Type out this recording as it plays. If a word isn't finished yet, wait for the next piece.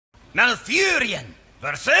MALFURION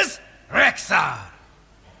versus ROCKER.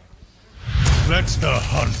 Let the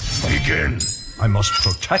hunt begin. I must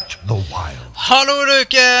protect the wild. Hallo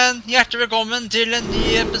Luken! Hjertelig velkommen til en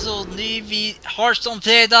ny episode i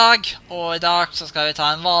Heartstonefredag. Og i dag så skal vi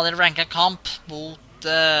ta en vanlig ranket kamp mot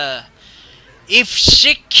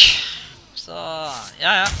Ifshik. Så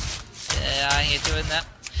ja. Det er helt jo inne.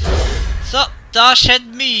 Så det har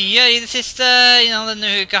skjedd mye i det siste innan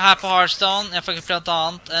denne uka her på Hearthstone. Jeg fikk blant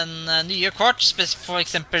annet en nye kort, for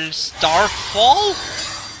eksempel Starfall.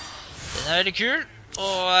 Den er veldig kul.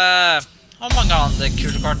 Og mange andre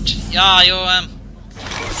kule kort.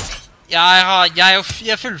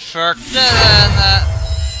 Jeg fullførte den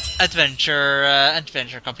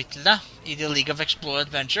adventure-kapitlet i The League of Explore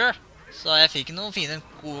Adventure. Så jeg fikk noen fine,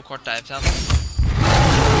 gode kort derfra.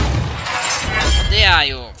 Og det er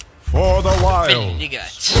jo veldig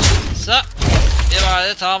greit. Så, vi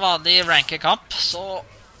bare tar vanlig rankekamp, så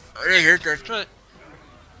er det helt greit for.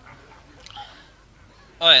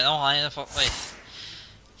 Oi, nå har jeg fått,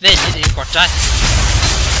 veldig dyrt kort her.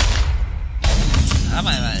 Her må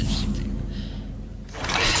jeg være skikkelig.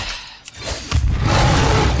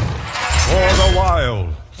 For the wild.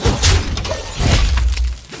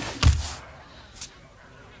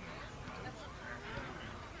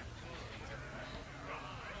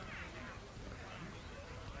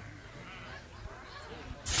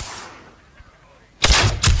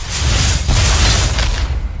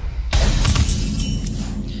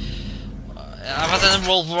 Jeg har fått en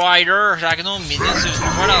Wolf Rider, så det er ikke noen minions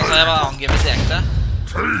utenfor da, så jeg bare angivet direkte.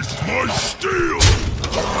 Taste my steel!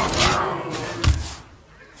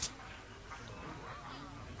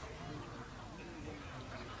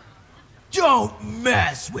 Don't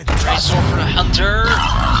mess with Race over the Hunter.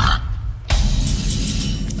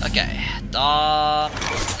 Ok, da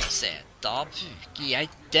bruker jeg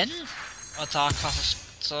den, og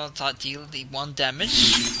tar deal the 1 damage,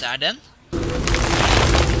 det er den.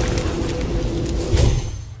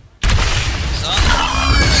 Så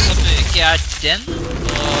bruker jeg den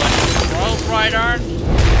og Wolf Rideren.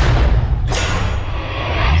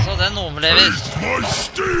 Så den overlever. Sånn,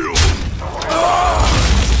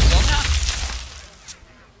 ja.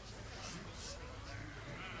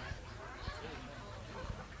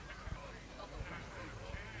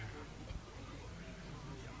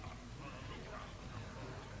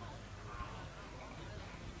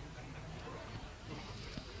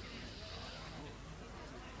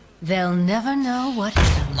 They'll never know what hit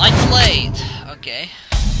them. Night Blade. Ok.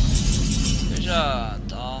 Da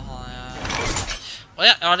har jeg...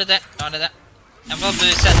 Åja, jeg har det. Jeg må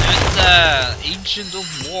bare sende ut Ancient of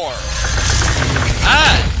War.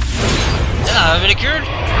 Her! Den er jo veldig kul.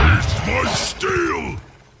 Sånn,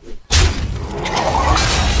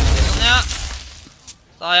 ja.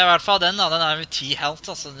 Da har jeg i hvert fall den da. Den er jo 10 health,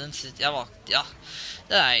 altså. Den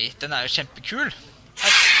er jo kjempekul.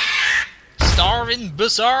 Starving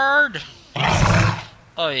Buzzard!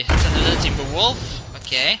 Oi, sender det Timberwolf.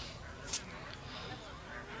 Ok.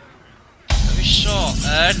 Skal vi se.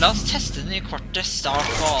 La oss teste den nye kortet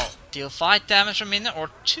Starfall. Deal fight damage from mine or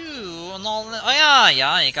 2 og noen... Åja,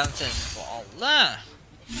 jeg kan sende den på alle.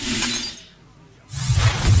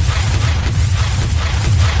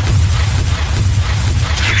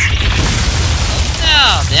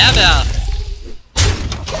 Ja, det er bra.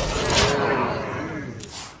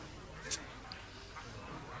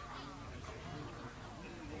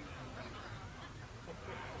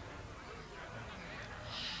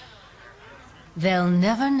 They'll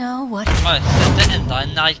never know what. Oi, dette er enda en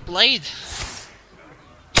Nightblade.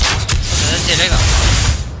 Det er det tillegg da.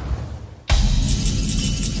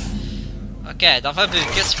 Ok, da får jeg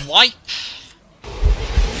bruke Swipe.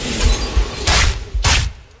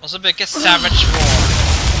 Og så bruker jeg Savage Roar.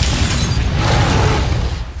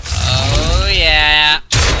 Oh yeah.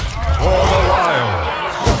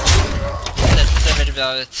 Dette ser veldig bra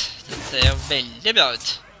ut. Dette ser jo veldig bra ut.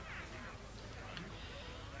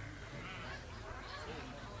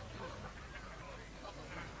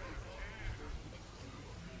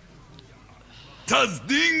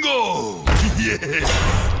 Tazdingo! Yes!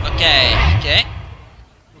 Ok.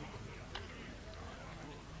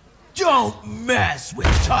 Don't mess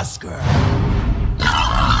with Tusker!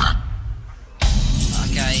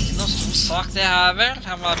 Ok, ikke noe stor sak det her vel.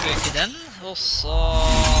 Jeg må bare bruke den, og så...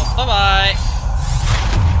 Bye bye!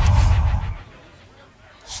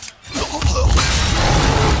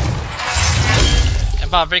 Jeg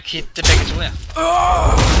bare blir kvitt begge to, ja.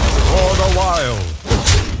 For the wild.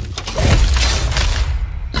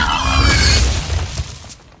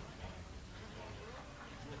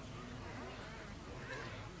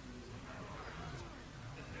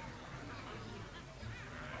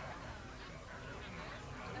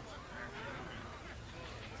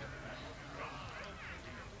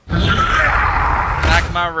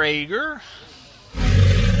 my Rager.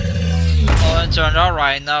 Og en turn to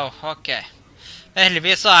Rhino. Ok. Men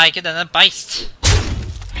heldigvis så ikke denne beist.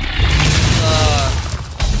 Så...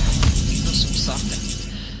 som sagt det.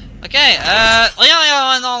 Ok, og ja, jeg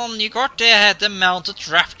har en annen ny kort. Det heter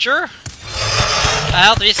Mounted Rapture.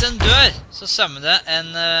 At hvis en dør, så sømmer det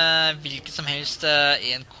en hvilket som helst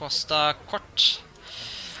enkosta kort.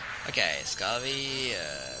 Ok, skal vi...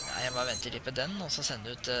 nei, jeg bare venter litt på den, og så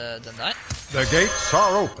sender ut den der. The gates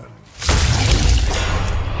are open.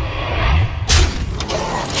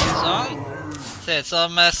 Sånn. Ser ut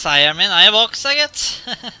som seieren min i boks, gitt.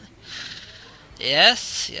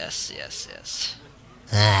 Yes.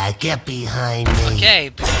 Get behind me. Ok,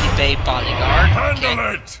 Booty Bay Bodyguard.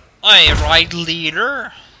 Handle it! Oi, Ride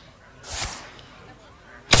Leader.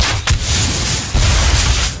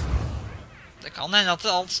 Det kan hende at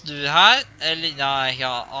alt stuer her. Eller, nei,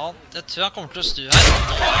 ja, alt. Jeg tror han kommer til å stue her.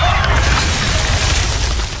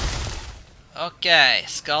 Ok,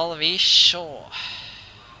 skal vi se.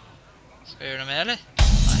 Skal vi gjøre noe mer, eller?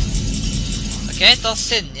 Nei. Ok, da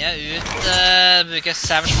sender jeg ut, bruker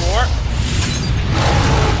Savage War.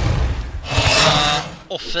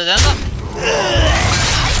 Offre den, da.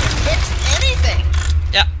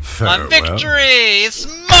 Ja, my victory is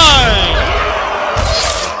mine!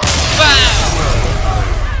 Bam!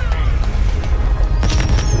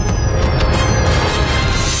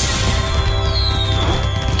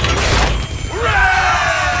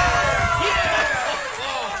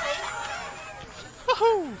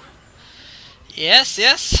 Yes,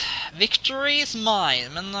 victory is mine.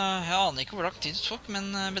 Men jeg aner ikke hvor lang tid det tok,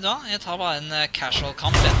 men vet du hva? Jeg tar bare en casual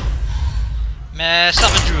kamp, ja. Med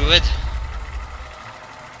samme druid.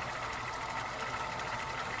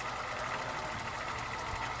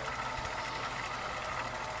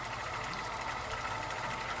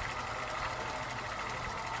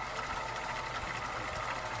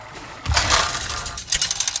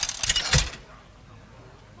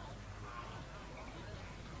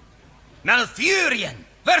 MALFURION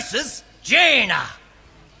versus Jaina.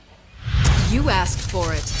 You asked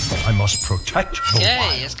for it. I must protect the Ok,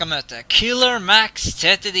 wild. jeg skal møte Killer Max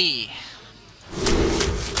TTD.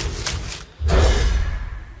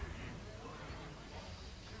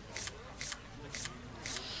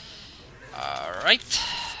 Alright.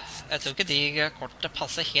 Jeg tror ikke de kortene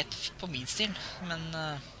passer helt på min stil, men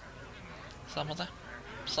samme det.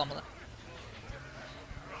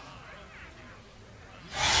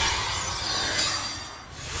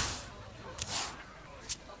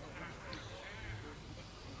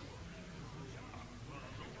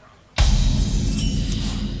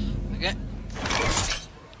 Okay.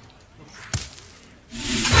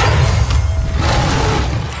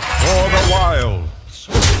 For the wilds.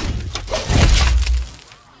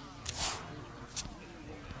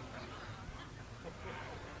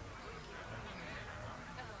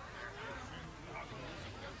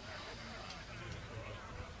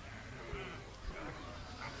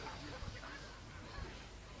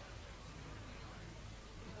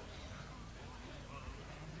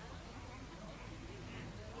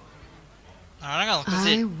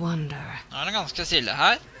 Nå er det ganske stille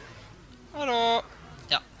her. Hallo.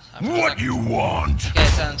 Ja. What you want? Ok,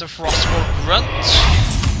 send den til Frostwall Grunt.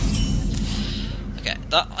 Ok,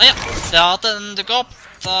 da, ja. Ja, at den dukker opp.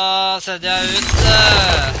 Da setter jeg ut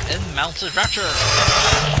en Mounted Rapture.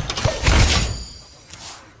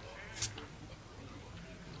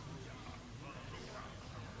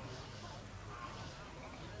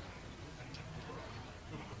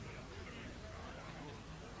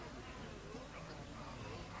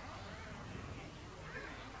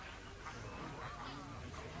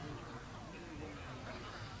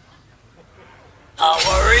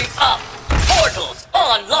 Powering up! Portals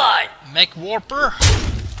online! Make Warper.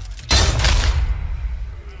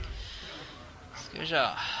 Skal vi se.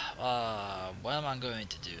 What am I going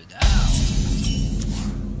to do now?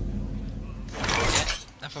 Ok,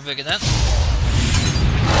 jeg får bygge den.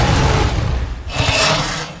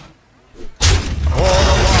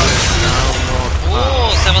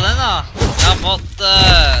 Se på den da. Jeg har fått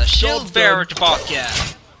Shield Bearer tilbake.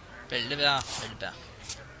 Veldig bra, veldig bra.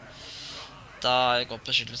 Da har jeg gått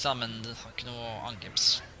beskyttelse, men det har ikke noe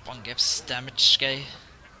angreps-damage-gøy.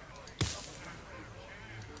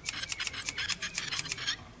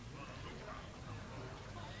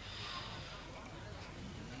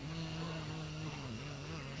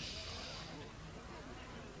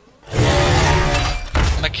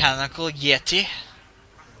 Mechanical Yeti.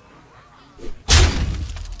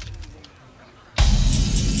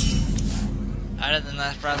 Er det den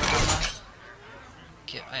der sprayen den der?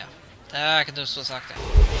 Ok, ja. Det er ikke noe så sagt, det.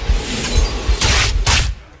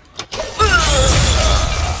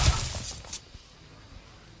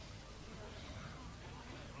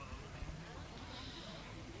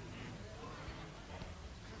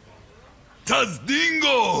 Santa's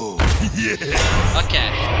dingo! Ok,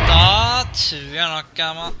 da tror jeg nok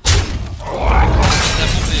jeg må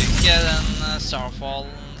bruke den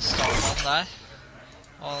starfallen der.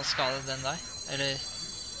 Og skade den der. Eller...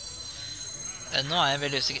 Nå er jeg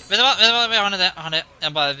veldig usikker. Vet du hva? Jeg har en idé.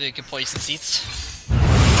 Jeg bare bruker poison seeds.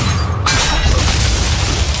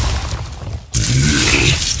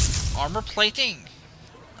 Armor plating.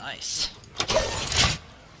 Nice.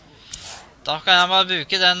 Da kan jeg bare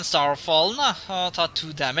bruke den starfallen da, og ta 2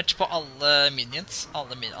 damage på alle minions.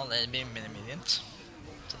 Alle minions.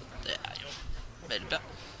 Så det er jo veldig bra.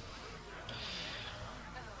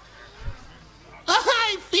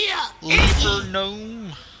 I feel Leaper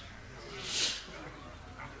gnome.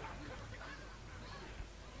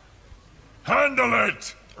 Handle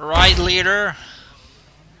it! Right, leader.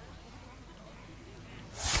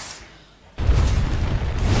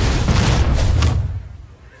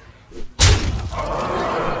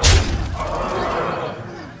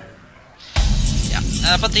 Ja, det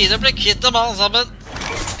er på tide å bli kvitt dem alle sammen.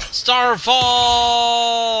 Starfall!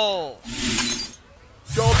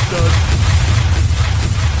 Job done.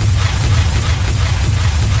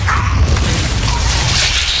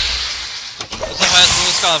 Og så har jeg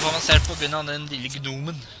 2 skader på meg selv på grunn av den lille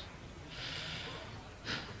gnomen.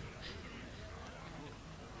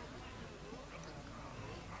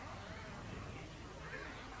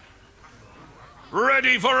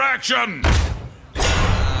 Ready for action!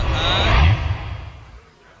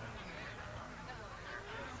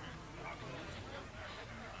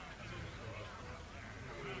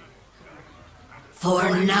 for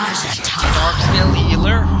Nazatov. Dark skill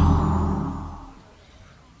healer.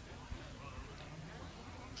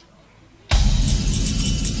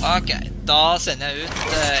 Ok, da sender jeg ut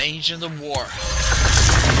Ancient of War.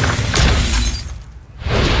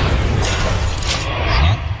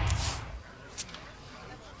 Sånn.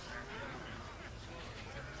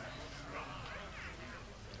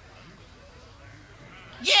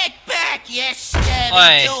 Get back, you stabby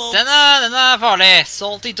Oi, dog! den er farlig.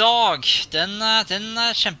 Salty Dog. Den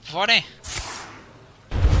er kjempefarlig.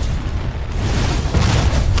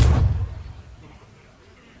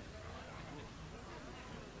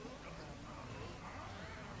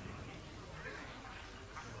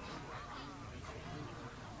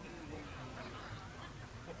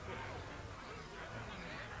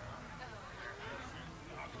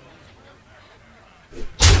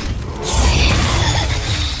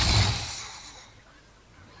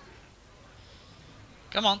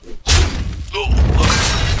 Come on.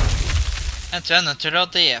 Jeg tror jeg er nødt til å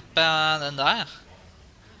drepe den der, ja.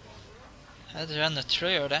 Jeg tror jeg er nødt til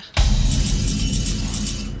å gjøre det.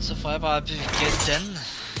 Så får jeg bare bruke den.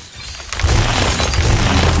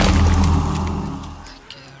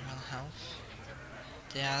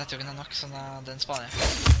 Det er, jeg tror ikke den er nok, så den sparer jeg.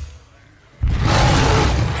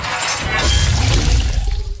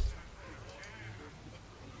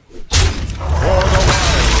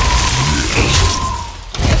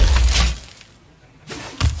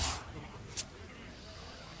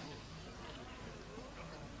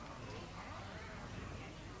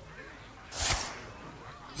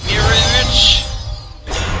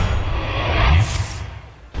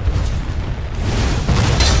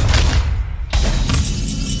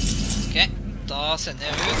 Da sender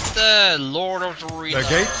jeg ut Lord of the Arena. The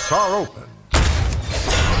gates are open.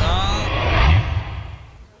 Sånn.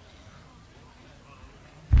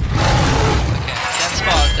 Ok,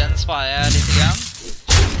 den sparer jeg litt igjen.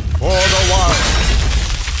 For the wild.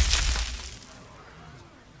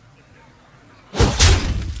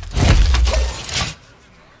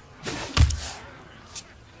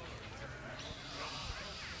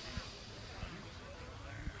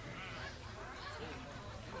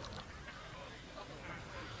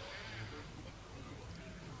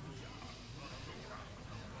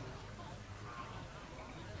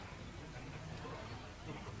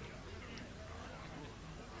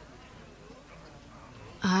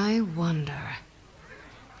 I wonder.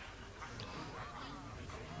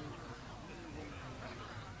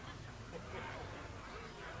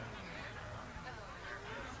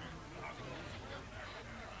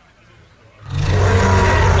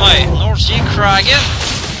 Oi, Norsk Kragen.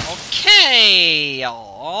 Ok, ja.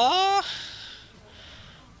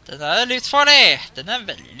 Den er livsfarlig. Den er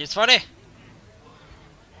veldig livsfarlig.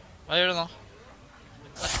 Hva gjør du nå?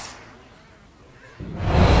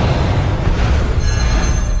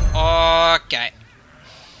 Ok.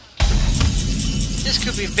 This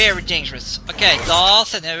could be very dangerous. Ok, da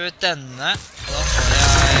sender jeg ut denne. Da får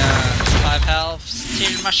jeg 5 healths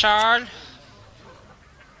til meg selv.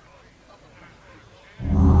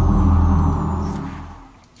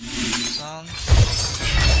 Sånn.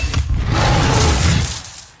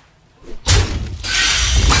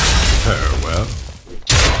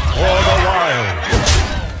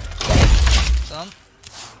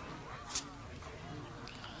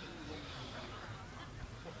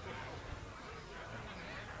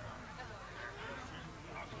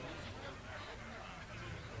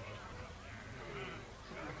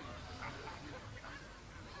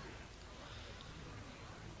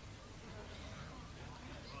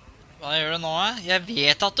 Hva gjør du nå? Jeg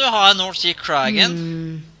vet at du har Norsk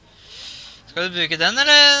hearthstone. Skal du bruke den,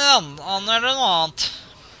 eller noe annet?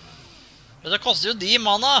 Men det koster jo de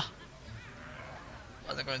mana.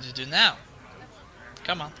 What are you going to do now?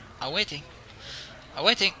 Come on, I'm waiting. I'm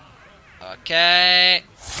waiting. Okay.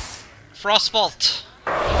 Frostbolt.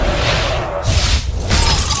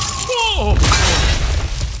 Whoa!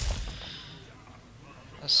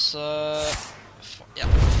 Så... ja.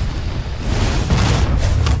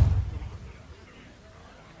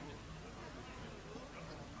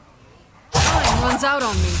 Time runs out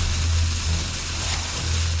on me.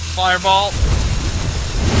 Fireball.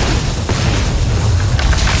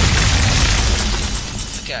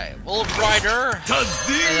 Okay, Wolf Rider. Det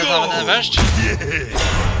tar vi den først.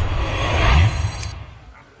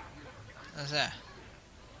 Skal vi se.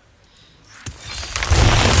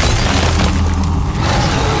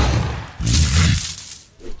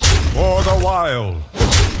 For the wild.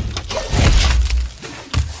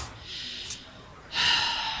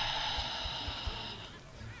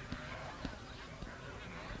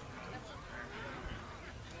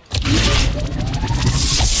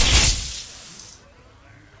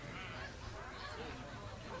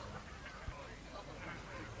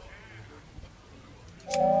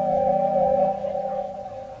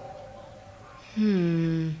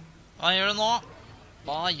 Hva gjør du nå?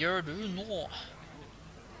 Hva gjør du nå?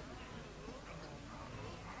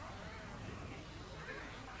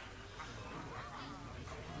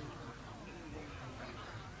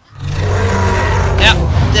 Ja,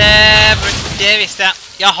 det visste jeg.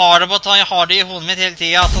 Jeg har det i hodet mitt hele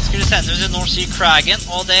tiden at han skulle sende ut til Norsk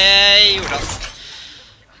hearthstone, og det gjorde han.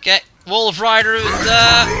 Ok, Wolf Rider ute.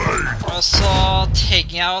 Og så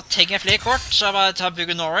tenker jeg flere kort, så jeg bare tar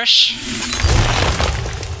Bugger Norrish.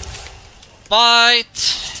 Bite.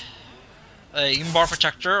 Ingen Bar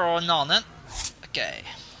Protector og en annen. Ok.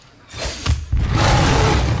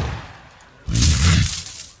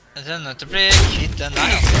 Jeg er nødt til å bli kvitt den der,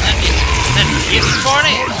 altså. Den er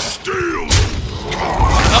livsfarlig.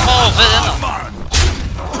 Hva må over den da?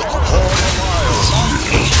 Sånn.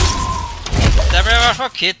 Det ble i hvert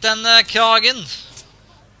fall kvitt den kragen.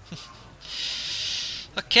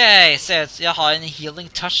 Ok, så jeg har en healing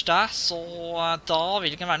touch der, så da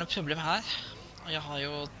vil det ikke være noe problem her. Og jeg har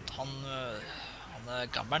jo han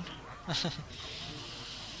gammelen.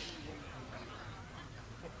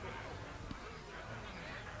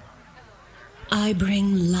 I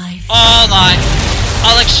bring life. Åh nei!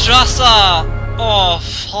 Alex Strassa! Åh,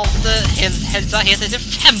 falt helsa helt etter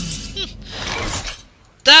 15!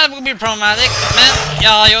 Det blir problematisk, men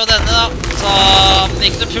jeg har jo denne da, så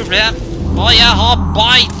ikke noe problem. Og jeg har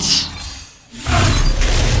bite!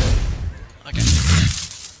 Ok.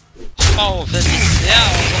 Åh, for disse, ja,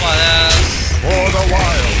 og så bare... For the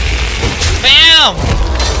wild. Bam!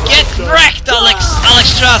 Get wrecked, Alex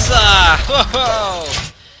Strassa! Hoho!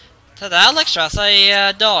 Det er Alex Strassa i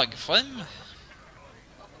dagform.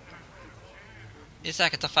 Hvis jeg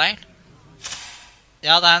ikke tar feil.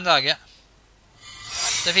 Ja, det er en dage.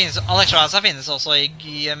 Det finnes, Alex Strassa finnes også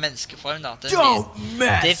i menneskeform da. Det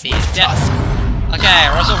vet jeg. Ok,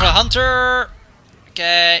 Russell for Hunter. Ok,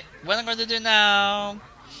 what am I going to do now?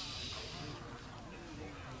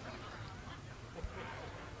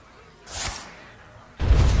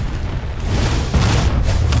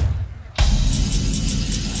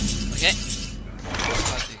 Ok.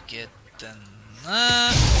 Skal vi ikke denne.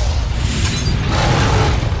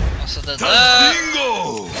 Og så denne. Tastingo!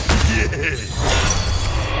 Yeah!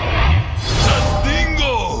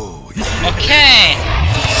 Tastingo! Ok.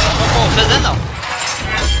 Hva går for den da?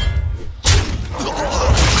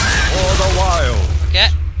 For the wild. Ok.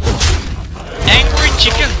 Angry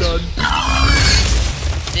Chicken.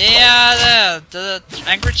 Det er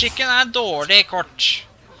Angry Chicken er en dårlig kort.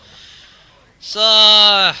 Så...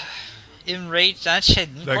 Enraged er en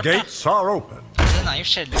sjelden The kort da. gates are open. Den er jo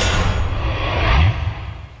sjelden.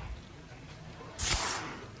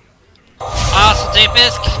 Ah, så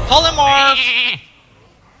typisk. Polymorph!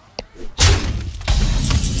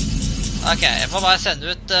 Ok, jeg får bare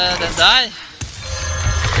sende ut den der.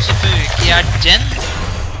 Og så bruker jeg den.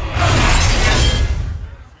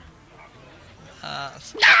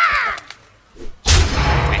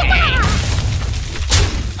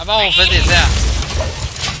 Jeg bare håper disse, ja.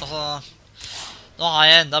 Altså, nå har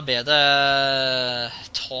jeg enda bedre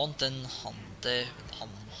taunt enn han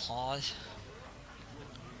har.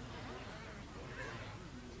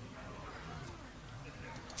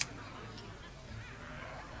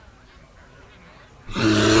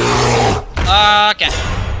 Ok.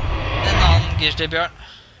 En annen grizzlybjørn.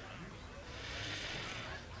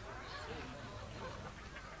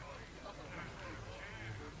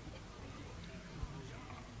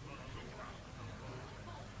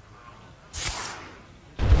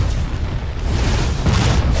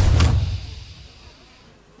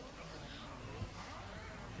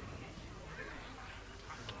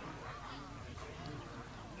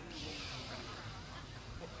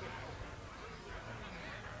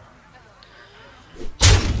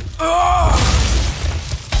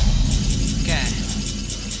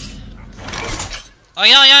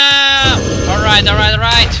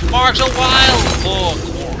 Alright. Marks a while.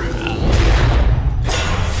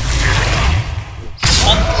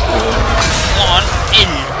 Sånn. Nå har han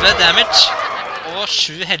 11 damage. Og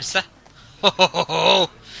 7 helse.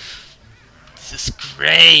 This is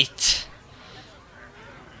great.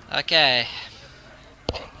 Ok.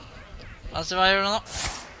 La oss se hva jeg gjør nå.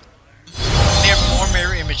 More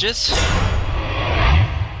mirror images.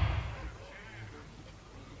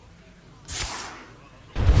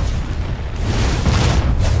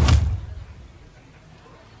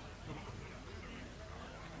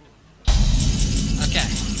 Ok,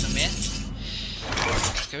 noe mer.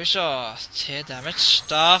 Skal vi se, 10 damage.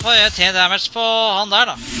 Da får jeg 10 damage på han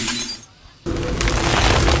der da.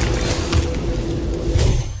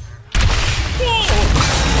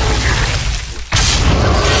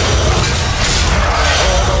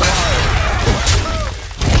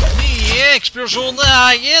 Eksplosjoner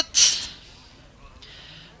her, gitt.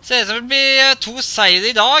 Ser ut som det blir 2 seier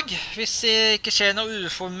i dag, hvis det ikke skjer noe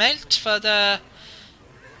uformelt, for det...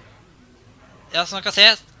 Ja, som dere kan se,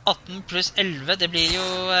 18 pluss 11, det blir jo...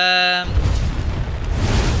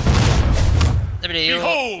 Det blir jo...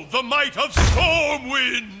 Behold the might of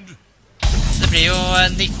Stormwind! Det blir jo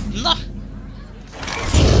 19 da.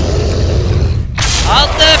 Ha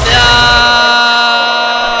det bra!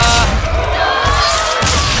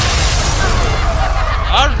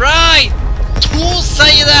 Alright! 2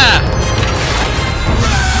 seire!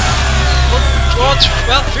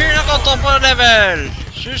 Well, fyren har gått opp på level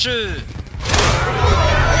 27.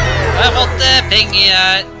 Jeg har fått penger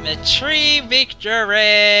her med 3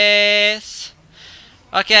 victories.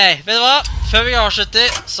 Ok, vet du hva? Før vi avslutter,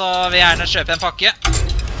 så vil jeg gjerne kjøpe en pakke.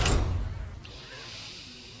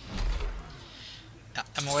 Ja,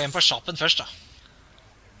 jeg må inn på shoppen først da.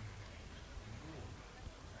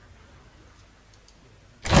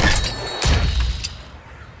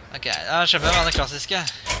 Ok, da kjøper jeg det klassiske.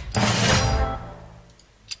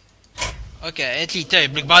 Ok, et lite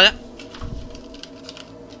øyeblikk bare.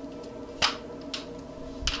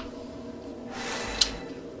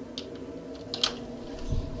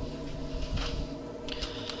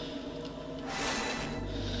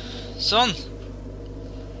 Sånn.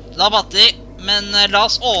 La batteri, men la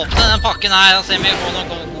oss åpne den pakken her og se om vi får noe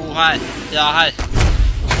god her. Ja, her.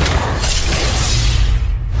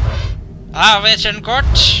 Her har vi et sjelden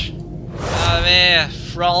kort. Her har vi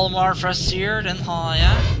Fralmar fra Seer, den har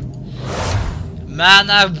jeg.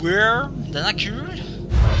 Mana Worm, den er kul.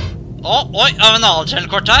 Oi, har vi en annen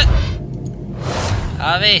sjelden kort her. Her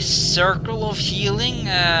har vi Circle of Healing.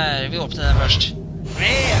 Vi åpner den først.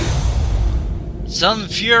 Sun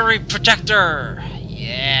Fury Protector.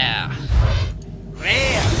 Yeah.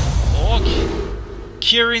 Og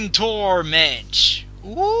Kirin Tormage.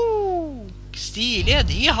 Stilige,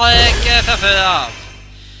 de har jeg ikke fra før av.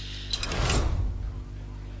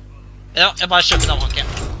 Ja, jeg bare kjøper den pakken.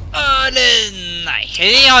 Eller, nei,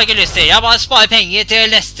 jeg har ikke lyst til. Jeg bare sparer penger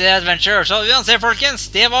til neste adventure. Så uansett, folkens,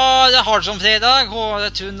 det var Heartstonefredag. Og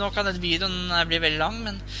jeg tror nå kan denne videoen bli veldig lang,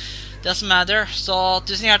 men doesn't matter. Så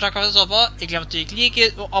tusen hjertelig takk for at du så på. Ikke glem at du liker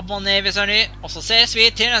og abonner hvis du er ny. Og så ses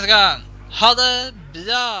vi til neste gang. Ha det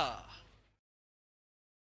bra!